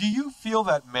see? Do you feel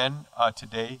that men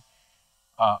today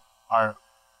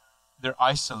they're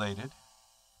isolated?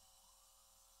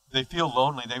 They feel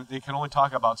lonely. They can only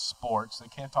talk about sports. They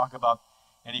can't talk about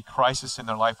any crisis in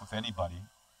their life with anybody.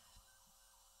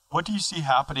 What do you see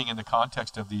happening in the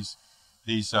context of these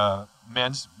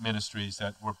men's ministries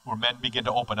where men begin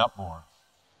to open up more?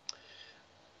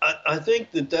 I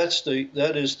think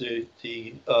that is the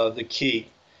key.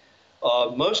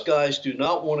 Most guys do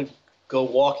not want to go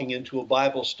walking into a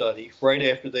Bible study right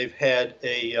after they've had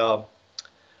an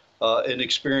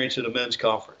experience at a men's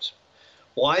conference.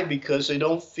 Why? Because they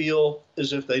don't feel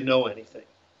as if they know anything.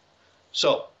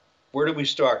 So where do we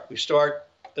start? We start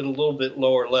at a little bit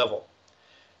lower level.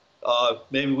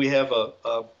 Maybe we have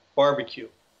a barbecue.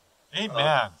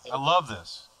 Amen. I love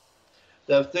this.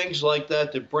 That things like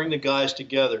that bring the guys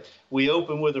together. We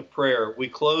open with a prayer. We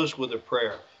close with a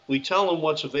prayer. We tell them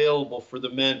what's available for the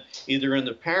men, either in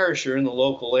the parish or in the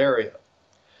local area.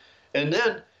 And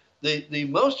then the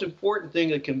most important thing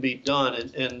that can be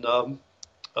done, and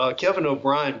Kevin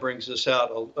O'Brien brings this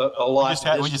out a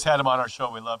lot. We just had him on our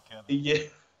show. We love Kevin. Yeah,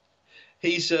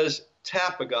 he says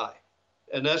tap a guy,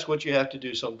 and that's what you have to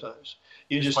do sometimes.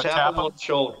 You just tap him on the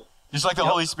shoulder. Just like the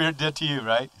Holy Spirit did to you,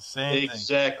 right? Same thing.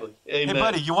 Exactly. Amen. Hey,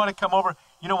 buddy, you want to come over?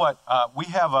 You know what? We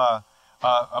have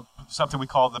something we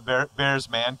call the Bear's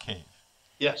Man Cave.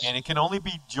 Yes. And it can only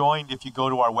be joined if you go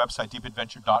to our website,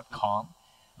 deepadventure.com.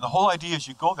 And the whole idea is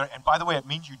you go there, and by the way, it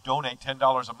means you donate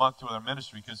 $10 a month to our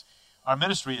ministry, because our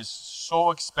ministry is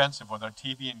so expensive with our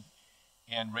TV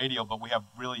and radio, but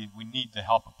we need the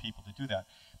help of people to do that.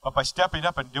 But by stepping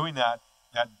up and doing that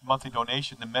monthly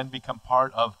donation, the men become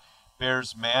part of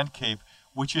Bear's Man Cave,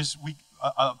 which is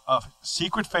a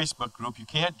secret Facebook group. You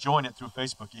can't join it through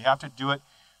Facebook. You have to do it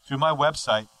through my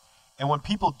website. And when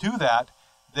people do that,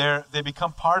 they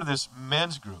become part of this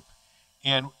men's group.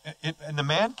 And in the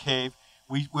Man Cave,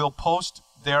 we'll post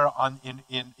there in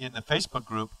the Facebook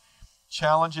group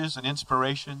challenges and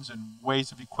inspirations and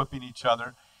ways of equipping each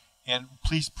other. And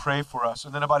please pray for us.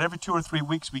 And then about every 2 or 3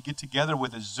 weeks, we get together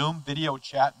with a Zoom video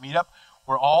chat meetup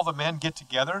where all the men get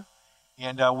together.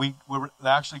 And we're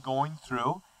actually going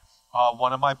through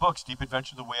one of my books, Deep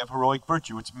Adventure, The Way of Heroic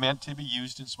Virtue. It's meant to be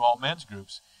used in small men's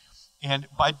groups. And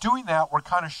by doing that, we're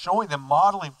kind of showing them,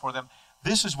 modeling for them,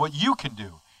 this is what you can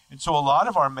do. And so a lot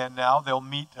of our men now, they'll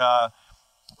meet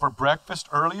for breakfast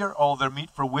earlier, or they'll meet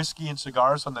for whiskey and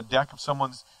cigars on the deck of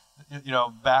someone's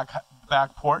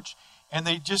back porch. And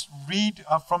they just read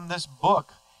from this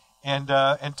book and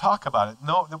talk about it.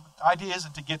 No, the idea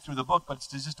isn't to get through the book, but it's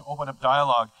just to open up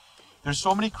dialogue. There's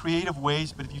so many creative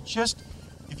ways, but if you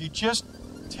just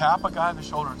tap a guy on the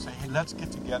shoulder and say, hey, let's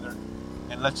get together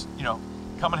and let's,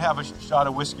 come and have a shot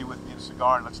of whiskey with me and a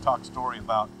cigar, and let's talk story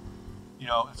about,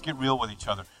 let's get real with each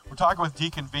other. We're talking with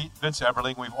Deacon Vince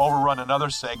Eberling. We've overrun another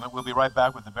segment. We'll be right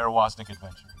back with the Bear Woznick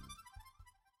Adventure.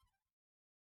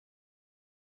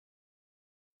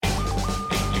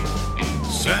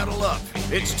 Saddle up.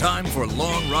 It's time for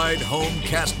Long Ride Home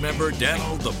cast member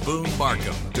Daniel the Boone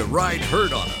Markham to ride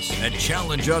herd on us and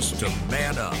challenge us to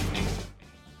man up.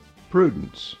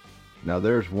 Prudence. Now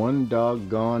there's one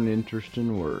doggone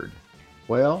interesting word.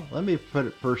 Well, let me put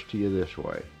it first to you this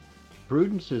way.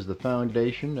 Prudence is the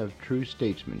foundation of true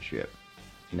statesmanship.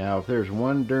 Now, if there's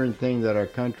one darn thing that our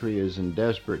country is in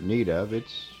desperate need of,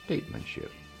 it's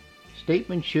statesmanship.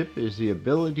 Statesmanship is the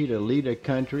ability to lead a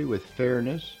country with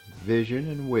fairness, vision,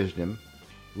 and wisdom,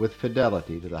 with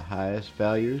fidelity to the highest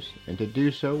values, and to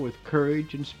do so with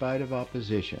courage in spite of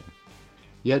opposition.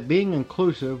 Yet being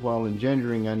inclusive while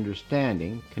engendering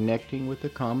understanding, connecting with the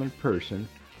common person,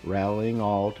 rallying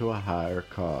all to a higher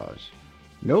cause.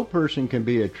 No person can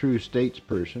be a true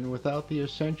statesperson without the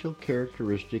essential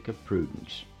characteristic of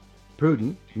prudence.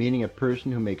 Prudent, meaning a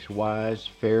person who makes wise,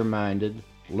 fair-minded,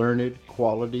 learned,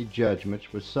 quality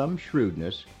judgments with some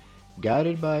shrewdness,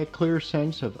 guided by a clear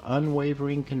sense of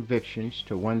unwavering convictions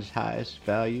to one's highest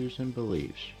values and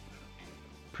beliefs.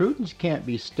 Prudence can't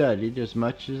be studied as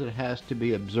much as it has to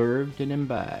be observed and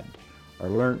imbibed, or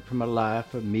learnt from a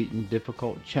life of meeting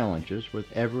difficult challenges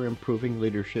with ever-improving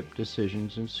leadership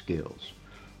decisions and skills.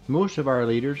 Most of our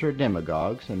leaders are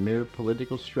demagogues and mere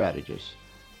political strategists,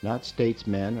 not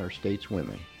statesmen or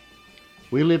stateswomen.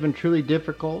 We live in truly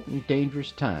difficult and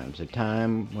dangerous times, a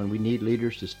time when we need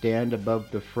leaders to stand above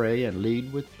the fray and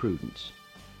lead with prudence.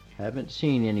 Haven't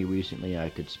seen any recently I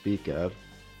could speak of.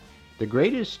 The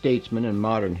greatest statesman in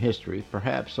modern history,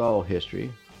 perhaps all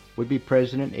history, would be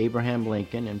President Abraham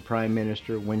Lincoln and Prime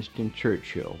Minister Winston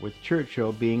Churchill, with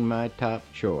Churchill being my top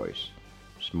choice.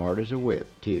 Smart as a whip,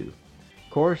 too.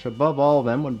 Of course, above all of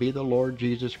them would be the Lord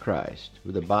Jesus Christ,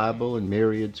 who the Bible and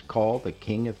myriads call the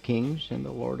King of Kings and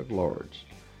the Lord of Lords,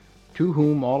 to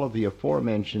whom all of the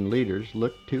aforementioned leaders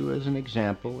look to as an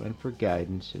example and for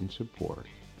guidance and support.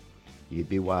 You'd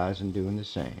be wise in doing the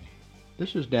same.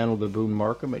 This is Daniel the Boone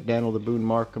Markham at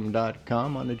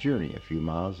DanielTheBooneMarkham.com on a journey a few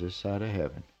miles this side of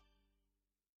heaven.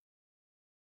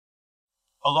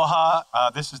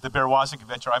 Aloha, this is the Bear Woznick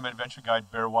Adventure. I'm Adventure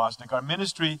Guide Bear Woznick. Our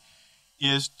ministry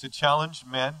is to challenge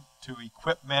men, to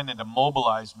equip men, and to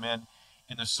mobilize men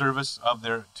in the service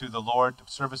to the Lord,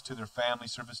 service to their family,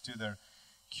 service to their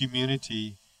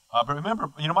community. But remember,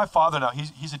 my father now,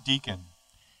 he's a deacon.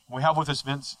 We have with us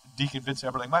Deacon Vince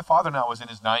Eberling. My father now is in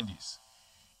his 90s.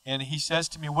 And he says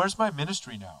to me, where's my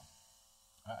ministry now?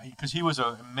 Because he was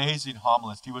an amazing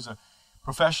homilist. He was a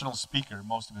professional speaker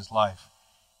most of his life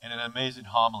and an amazing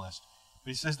homilist. But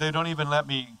he says they don't even let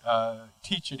me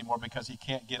teach anymore because he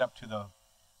can't get up to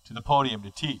the podium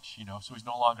to teach, so he's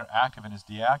no longer active in his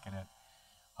diaconate.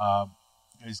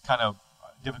 It's kind of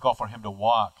difficult for him to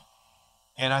walk.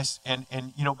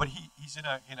 But he's in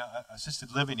a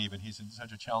assisted living even. He's in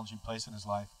such a challenging place in his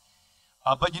life.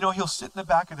 But he'll sit in the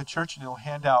back of the church and he'll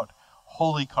hand out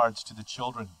holy cards to the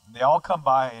children. And they all come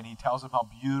by and he tells them how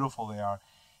beautiful they are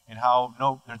and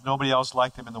how there's nobody else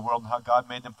like them in the world and how God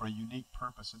made them for a unique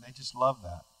purpose. And they just love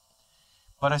that.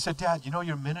 But I said, Dad,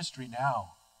 your ministry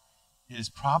now is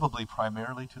probably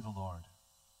primarily to the Lord.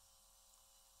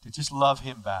 To just love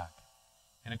him back.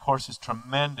 And of course, his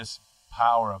tremendous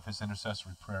power of his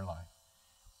intercessory prayer life.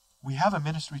 We have a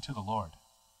ministry to the Lord.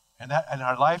 And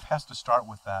our life has to start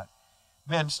with that.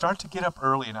 Men, start to get up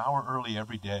early, an hour early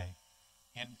every day,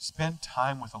 and spend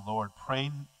time with the Lord,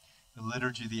 praying the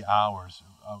liturgy of the hours,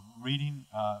 reading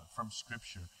from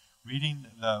Scripture, reading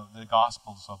the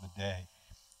Gospels of the day,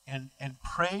 and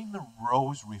praying the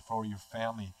rosary for your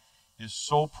family is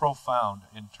so profound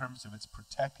in terms of its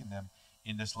protecting them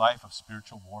in this life of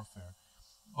spiritual warfare.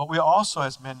 But we also,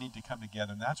 as men, need to come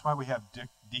together, and that's why we have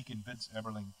Deacon Vince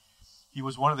Eberling. He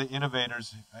was one of the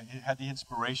innovators. He had the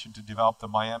inspiration to develop the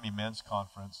Miami Men's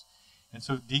Conference. And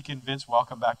so, Deacon Vince,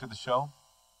 welcome back to the show.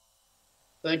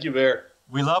 Thank you, Bear.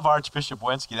 We love Archbishop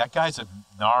Wensky. That guy's a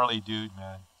gnarly dude,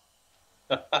 man.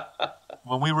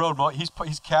 When we rode,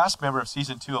 he's cast member of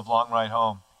Season 2 of Long Ride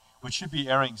Home, which should be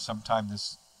airing sometime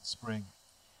this spring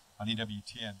on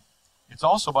EWTN. It's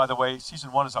also, by the way,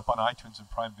 Season 1 is up on iTunes and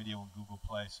Prime Video and Google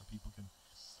Play, so people can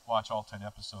watch all 10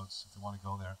 episodes if they want to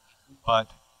go there.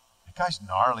 But that guy's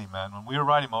gnarly, man. When we were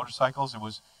riding motorcycles, it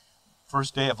was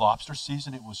first day of lobster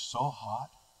season. It was so hot,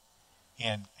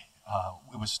 and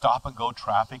it was stop-and-go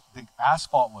traffic. The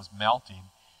asphalt was melting.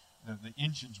 The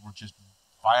engines were just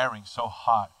firing so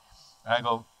hot. And I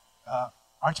go,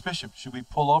 Archbishop, should we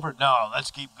pull over? No,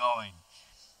 let's keep going.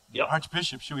 Yep.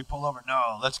 Archbishop, should we pull over?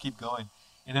 No, let's keep going.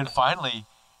 And then finally,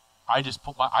 I just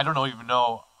put I don't even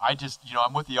know,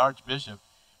 I'm with the Archbishop,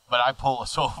 but I pull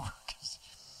us over because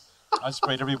I was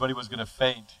afraid everybody was going to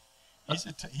faint.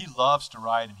 He loves to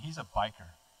ride, and he's a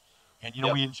biker. And,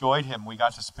 we enjoyed him. We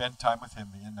got to spend time with him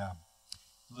in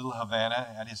Little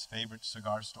Havana at his favorite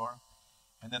cigar store.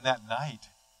 And then that night,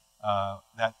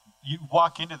 that you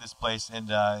walk into this place, and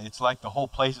it's like the whole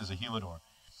place is a humidor.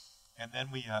 And then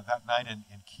we, that night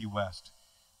in Key West,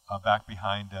 back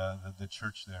behind the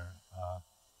church there,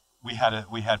 we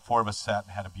had four of us sat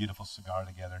and had a beautiful cigar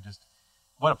together. Just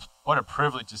what a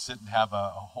privilege to sit and have a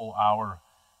whole hour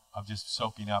of just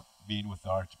soaking up being with the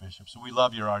Archbishop. So we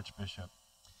love your Archbishop.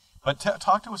 But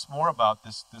talk to us more about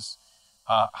this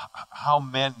how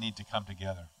men need to come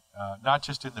together, not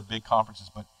just in the big conferences,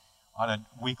 but on a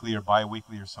weekly or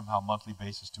bi-weekly or somehow monthly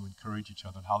basis to encourage each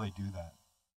other and how they do that.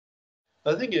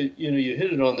 I think you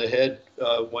hit it on the head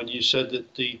when you said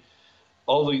that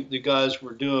all the guys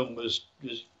were doing was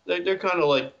they're kind of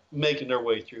like making their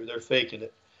way through. They're faking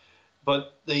it.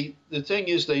 But the thing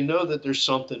is, they know that there's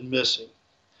something missing.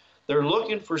 They're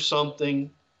looking for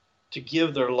something to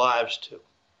give their lives to.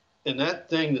 And that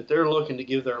thing that they're looking to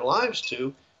give their lives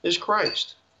to is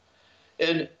Christ.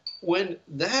 And when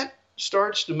that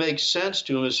starts to make sense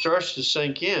to them, it starts to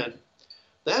sink in,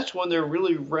 that's when they're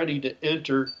really ready to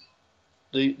enter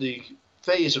the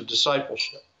phase of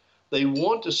discipleship. They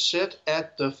want to sit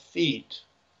at the feet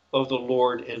of the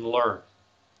Lord and learn.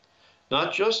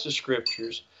 Not just the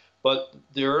scriptures, but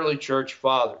the early church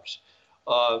fathers,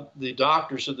 the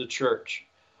doctors of the church.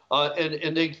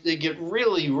 And they get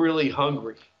really, really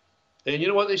hungry. And you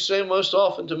know what they say most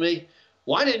often to me?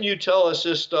 Why didn't you tell us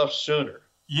this stuff sooner?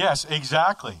 Yes,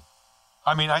 exactly.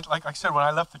 I mean, like I said, when I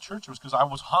left the church, it was because I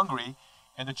was hungry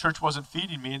and the church wasn't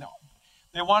feeding me. And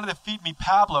they wanted to feed me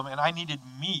pablum, and I needed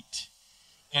meat.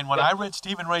 And when I read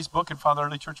Stephen Ray's book and found the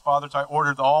early church fathers, I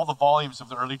ordered all the volumes of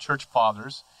the early church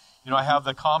fathers. I have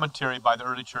the commentary by the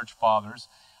early church fathers.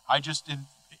 You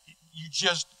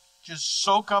just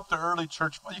soak up the early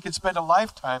church. You can spend a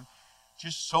lifetime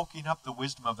just soaking up the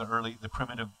wisdom of the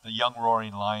primitive, the young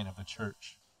roaring lion of the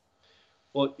church.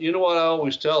 Well, you know what I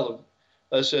always tell them?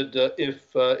 I said,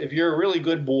 if you're a really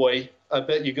good boy, I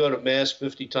bet you go to Mass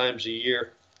 50 times a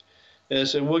year. And I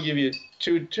said, we'll give you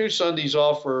two Sundays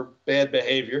off for bad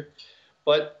behavior.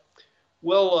 But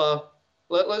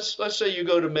let's say you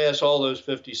go to Mass all those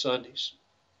 50 Sundays,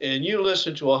 and you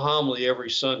listen to a homily every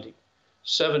Sunday,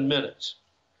 7 minutes.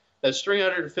 That's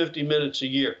 350 minutes a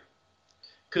year.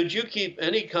 Could you keep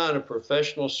any kind of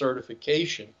professional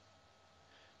certification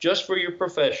just for your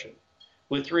profession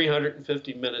with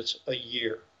 350 minutes a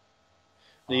year?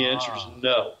 The answer is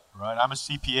no. Right. I'm a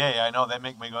CPA. I know they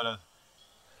make me go to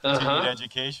continued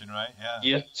education, right? Yeah.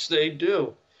 Yes, they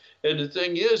do. And the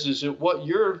thing is that what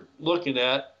you're looking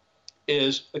at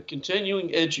is a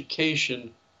continuing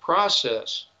education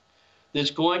process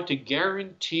that's going to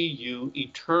guarantee you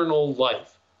eternal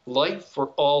life, life for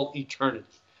all eternity.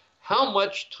 How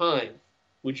much time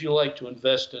would you like to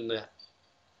invest in that?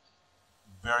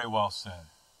 Very well said.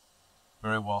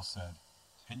 Very well said.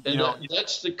 And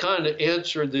that's the kind of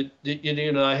answer that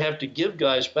I have to give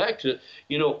guys back to.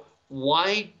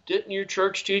 Why didn't your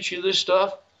church teach you this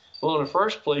stuff? Well, in the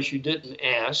first place, you didn't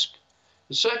ask.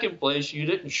 The second place, you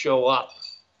didn't show up.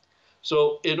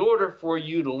 So in order for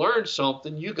you to learn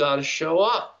something, you got to show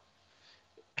up.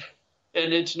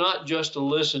 And it's not just to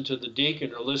listen to the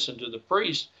deacon or listen to the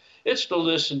priest. It's to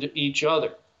listen to each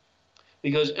other.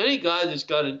 Because any guy that's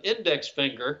got an index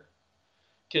finger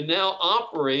can now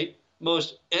operate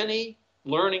most any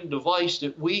learning device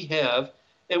that we have,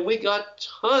 and we got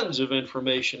tons of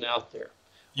information out there.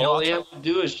 All they have to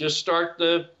do is just start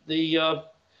the video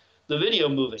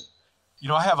moving.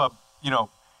 I have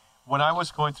when I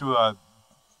was going through a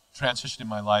transition in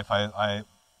my life, I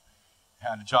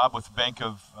had a job with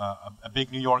a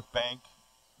big New York bank,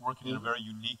 working in a very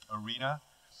unique arena,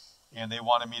 and they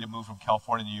wanted me to move from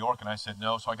California to New York, and I said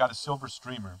no, so I got a silver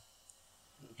streamer.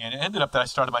 And it ended up that I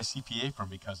started my CPA firm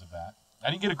because of that. I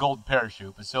didn't get a golden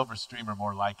parachute, but silver streamer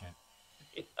more like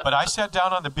it. But I sat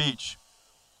down on the beach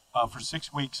for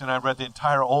 6 weeks, and I read the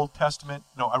entire Old Testament.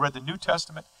 No, I read the New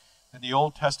Testament, then the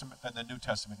Old Testament, then the New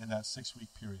Testament in that 6-week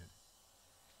period.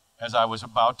 As I was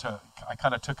I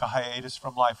kind of took a hiatus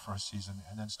from life for a season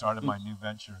and then started my new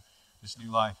venture, this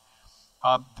new life.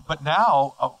 But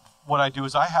now what I do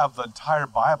is I have the entire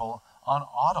Bible on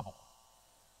Audible.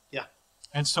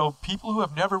 And so people who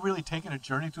have never really taken a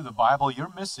journey through the Bible,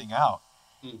 you're missing out.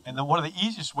 And then one of the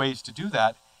easiest ways to do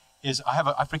that is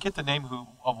I forget the name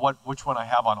which one I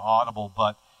have on Audible,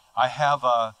 but I have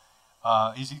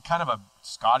he's kind of a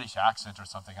Scottish accent or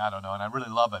something, I don't know, and I really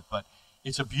love it. But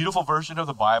it's a beautiful version of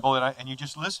the Bible, and you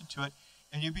just listen to it,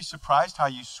 and you'd be surprised how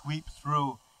you sweep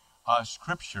through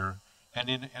Scripture, and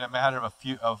in a matter of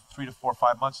 3 to 4 or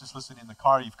 5 months, just listening in the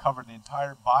car, you've covered the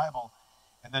entire Bible,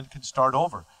 and then can start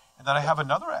over. And then I have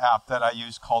another app that I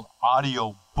use called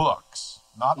Audio Books,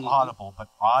 not Audible, but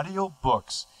Audio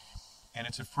Books. And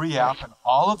it's a free app, and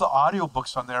all of the audio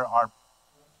books on there are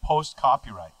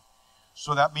post-copyright.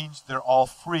 So that means they're all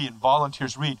free and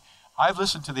volunteers read. I've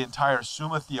listened to the entire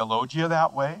Summa Theologia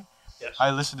that way. Yes.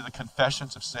 I listened to the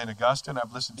Confessions of St. Augustine.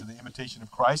 I've listened to the Imitation of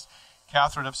Christ,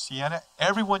 Catherine of Siena.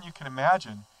 Everyone you can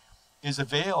imagine is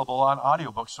available on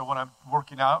audiobooks. So when I'm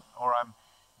working out or I'm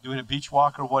doing a beach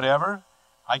walk or whatever,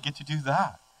 I get to do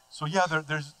that. So yeah,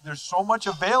 there's so much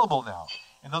available now.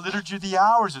 And the Liturgy of the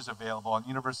Hours is available on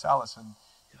Universalis and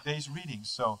today's readings.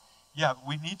 So yeah,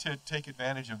 we need to take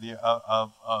advantage of the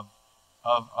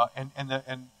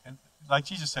and like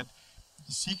Jesus said,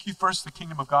 seek you first the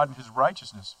kingdom of God and His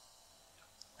righteousness.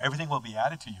 Everything will be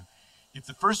added to you. If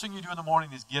the first thing you do in the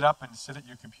morning is get up and sit at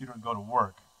your computer and go to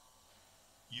work,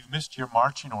 you've missed your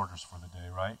marching orders for the day,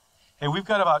 right? Hey, we've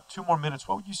got about 2 more minutes.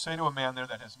 What would you say to a man there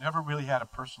that has never really had a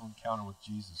personal encounter with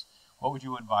Jesus? What would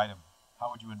you invite him?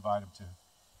 How would you invite him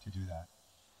to do that?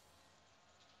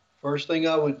 First thing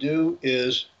I would do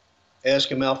is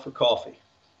ask him out for coffee.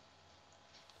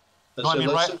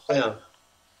 Let's sit down.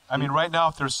 I mean, right now,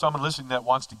 if there's someone listening that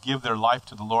wants to give their life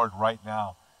to the Lord right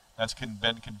now, that's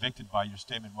been convicted by your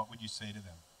statement, what would you say to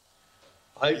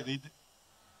them?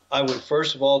 I would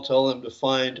first of all tell them to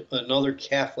find another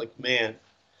Catholic man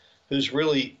who's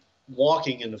really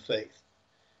walking in the faith,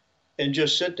 and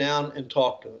just sit down and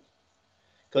talk to him.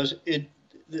 Because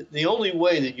the only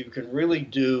way that you can really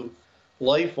do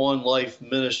life-on-life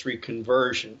ministry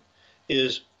conversion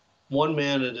is one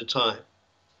man at a time,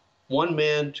 one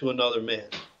man to another man.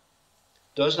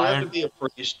 Doesn't have to be a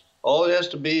priest. All it has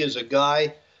to be is a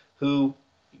guy who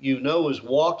is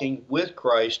walking with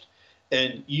Christ,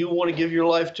 and you want to give your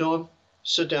life to him,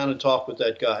 sit down and talk with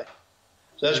that guy.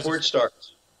 So that's where it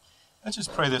starts. Let's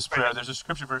just pray this prayer. There's a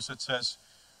scripture verse that says,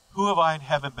 "Who have I in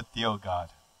heaven but thee, O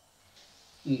God?"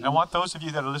 And I want those of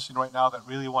you that are listening right now that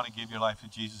really want to give your life to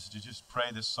Jesus to just pray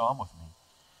this psalm with me.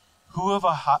 Who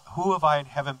have I in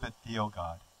heaven but thee, O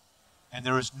God? And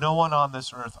there is no one on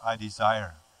this earth I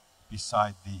desire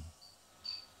beside thee.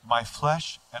 My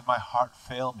flesh and my heart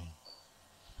fail me,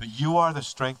 but you are the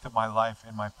strength of my life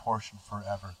and my portion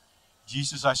forever.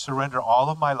 Jesus, I surrender all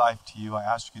of my life to you. I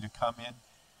ask you to come in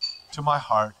to my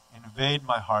heart, invade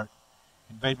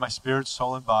my spirit,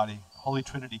 soul, and body. Holy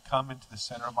Trinity, come into the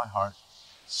center of my heart.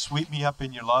 Sweep me up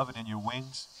in your love and in your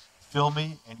wings. Fill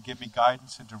me and give me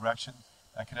guidance and direction.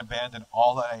 I can abandon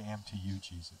all that I am to you,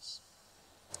 Jesus.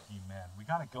 Amen. We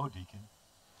got to go, Deacon.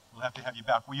 We'll have to have you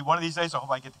back. One of these days, I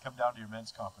hope I get to come down to your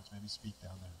men's conference, maybe speak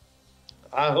down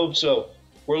there. I hope so.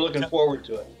 We're looking forward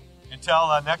to it.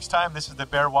 Until next time, this is the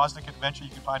Bear Woznick Adventure. You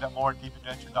can find out more at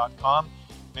deepadventure.com.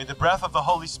 May the breath of the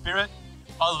Holy Spirit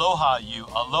aloha you.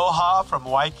 Aloha from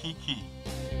Waikiki.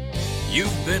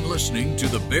 You've been listening to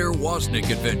the Bear Woznick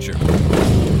Adventure.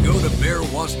 Go to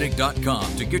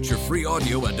bearwoznick.com to get your free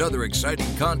audio and other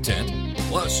exciting content.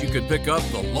 Plus, you can pick up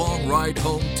the Long Ride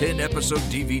Home 10-episode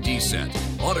DVD set,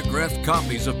 autographed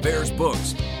copies of Bear's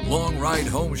books, Long Ride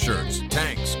Home shirts,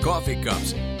 tanks, coffee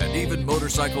cups, and even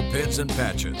motorcycle pins and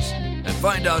patches. And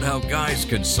find out how guys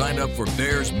can sign up for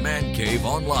Bear's Man Cave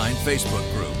online Facebook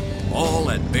group, all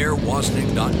at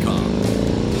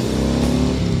bearwoznick.com.